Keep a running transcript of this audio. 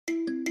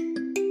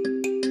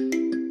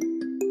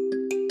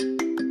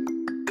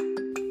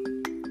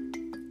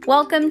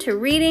Welcome to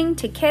Reading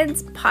to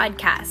Kids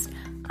podcast.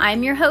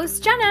 I'm your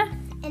host, Jenna.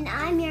 And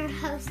I'm your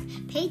host,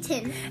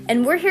 Peyton.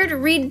 And we're here to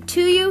read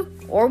to you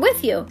or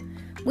with you.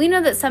 We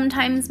know that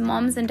sometimes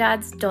moms and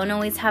dads don't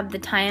always have the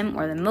time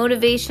or the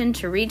motivation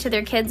to read to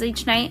their kids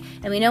each night,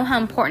 and we know how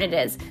important it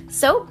is.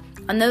 So,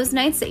 on those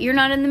nights that you're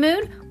not in the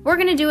mood, we're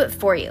going to do it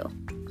for you.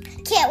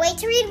 Can't wait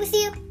to read with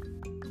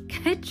you.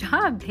 Good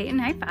job, Peyton.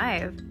 High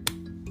five.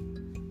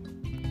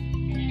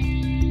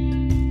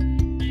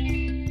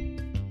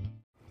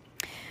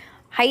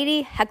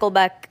 Heidi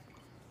Heckelbeck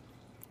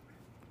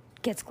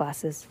gets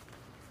glasses.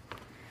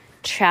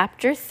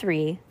 Chapter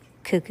 3,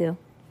 Cuckoo.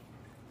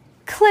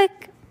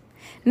 Click!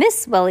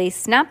 Miss Welly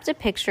snapped a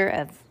picture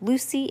of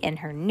Lucy in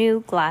her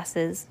new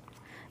glasses.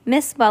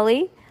 Miss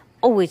Welly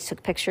always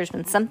took pictures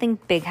when something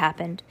big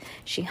happened.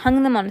 She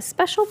hung them on a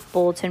special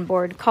bulletin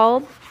board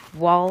called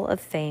Wall of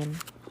Fame.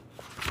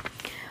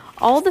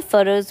 All the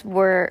photos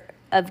were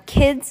of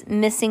kids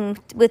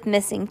with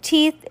missing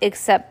teeth,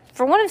 except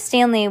for one of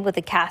Stanley with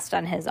a cast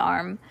on his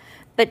arm.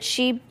 But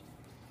she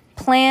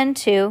planned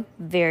to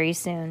very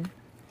soon.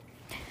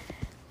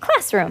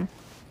 Classroom.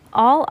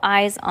 All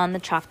eyes on the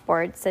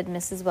chalkboard, said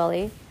Mrs.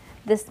 Welly.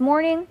 This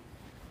morning,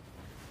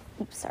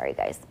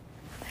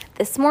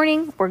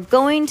 we're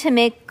going to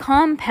make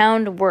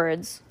compound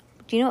words.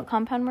 Do you know what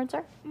compound words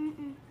are?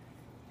 Mm-mm.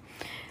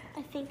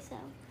 I think so.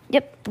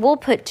 Yep. We'll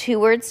put two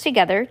words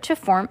together to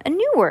form a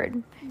new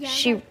word.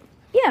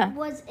 Yeah.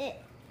 Was it?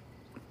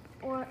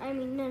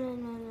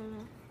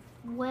 No.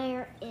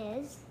 Where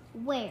is?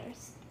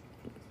 Where's?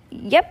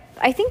 Yep.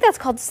 I think that's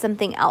called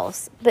something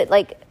else. But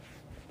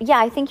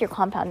I think you're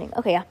compounding.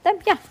 Okay,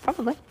 yeah,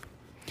 probably.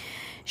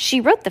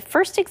 She wrote the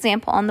first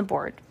example on the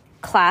board.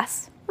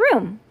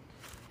 Classroom.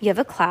 You have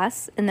a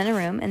class and then a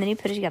room, and then you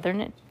put it together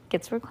and it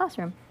gets the word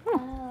classroom.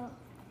 Oh.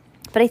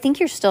 But I think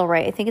you're still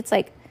right. I think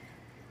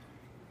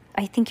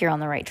you're on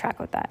the right track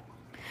with that.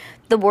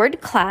 The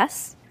word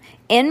class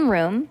and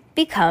room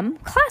become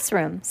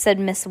classroom, said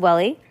Miss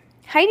Welly.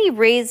 Heidi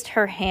raised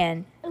her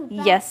hand. Oh,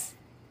 Yes.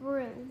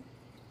 Room.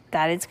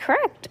 That is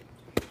correct.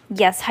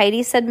 Yes,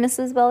 Heidi, said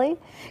Mrs. Welly.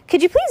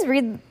 Could you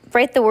please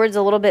write the words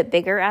a little bit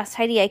bigger, asked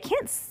Heidi. I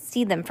can't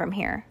see them from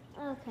here.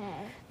 Okay.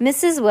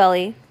 Mrs.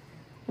 Welly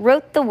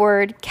wrote the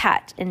word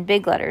cat in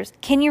big letters.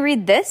 Can you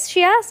read this,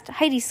 she asked.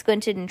 Heidi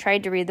squinted and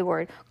tried to read the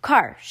word.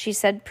 Car, she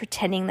said,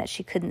 pretending that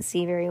she couldn't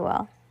see very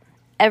well.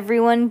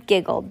 Everyone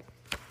giggled.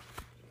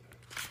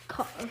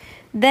 Car.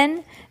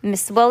 Then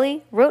Miss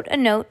Welly wrote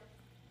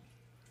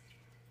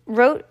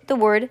the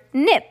word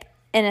nip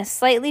in a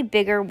slightly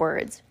bigger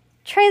words.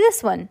 Try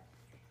this one.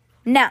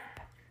 Nap,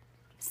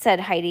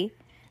 said Heidi.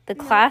 The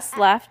class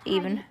laughed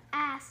even.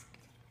 Asked.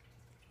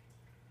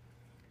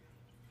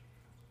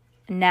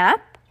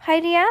 Nap?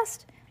 Heidi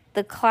asked.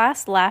 The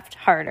class laughed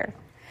harder.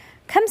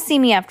 Come see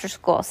me after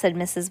school, said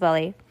Mrs.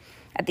 Welly.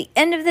 At the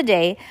end of the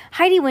day,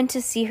 Heidi went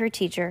to see her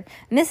teacher.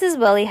 Mrs.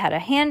 Welly had a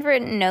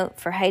handwritten note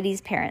for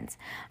Heidi's parents.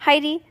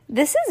 Heidi,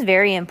 this is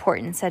very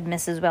important, said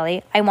Mrs.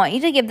 Welly. I want you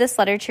to give this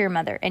letter to your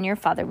mother and your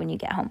father when you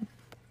get home.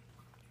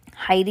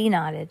 Heidi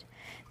nodded.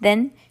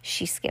 Then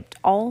she skipped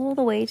all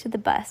the way to the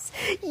bus.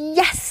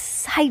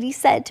 Yes, Heidi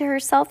said to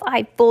herself,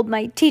 I fooled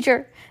my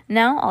teacher.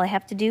 Now all I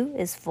have to do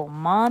is fool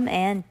Mom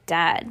and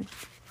Dad.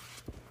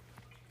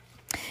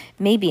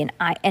 Maybe an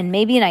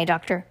eye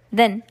doctor.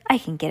 Then I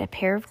can get a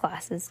pair of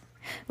glasses.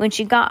 When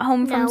she got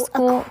home from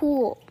school... a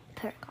cool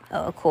pair of glasses.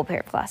 Oh, a cool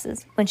pair of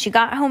glasses. When she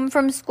got home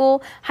from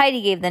school,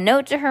 Heidi gave the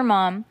note to her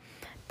mom.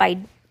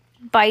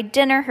 By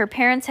dinner, her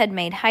parents had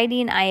made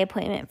Heidi an eye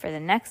appointment for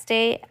the next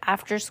day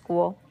after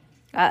school.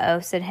 Uh-oh,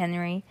 said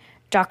Henry.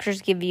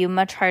 Doctors give you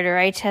much harder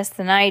eye tests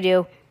than I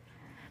do.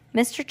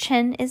 Mr.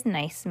 Chin is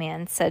nice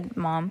man, said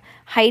Mom.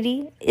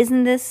 Heidi,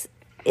 isn't his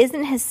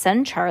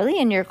son Charlie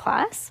in your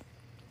class?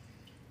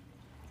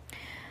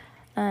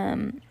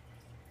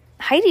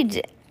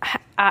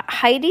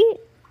 Heidi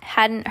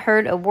hadn't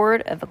heard a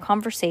word of a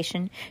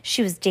conversation.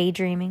 She was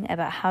daydreaming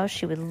about how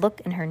she would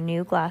look in her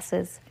new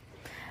glasses.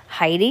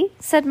 Heidi,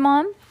 said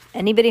Mom.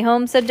 Anybody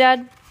home, said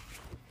Dad.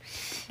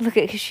 Look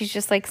at, she's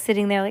just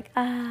sitting there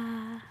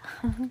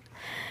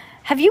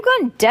Have you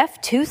gone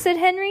deaf too, said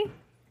Henry.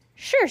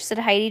 Sure, said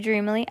Heidi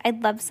dreamily.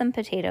 I'd love some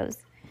potatoes.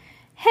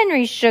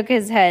 Henry shook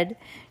his head.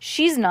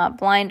 She's not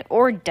blind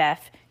or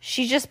deaf.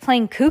 She's just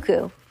plain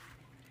cuckoo.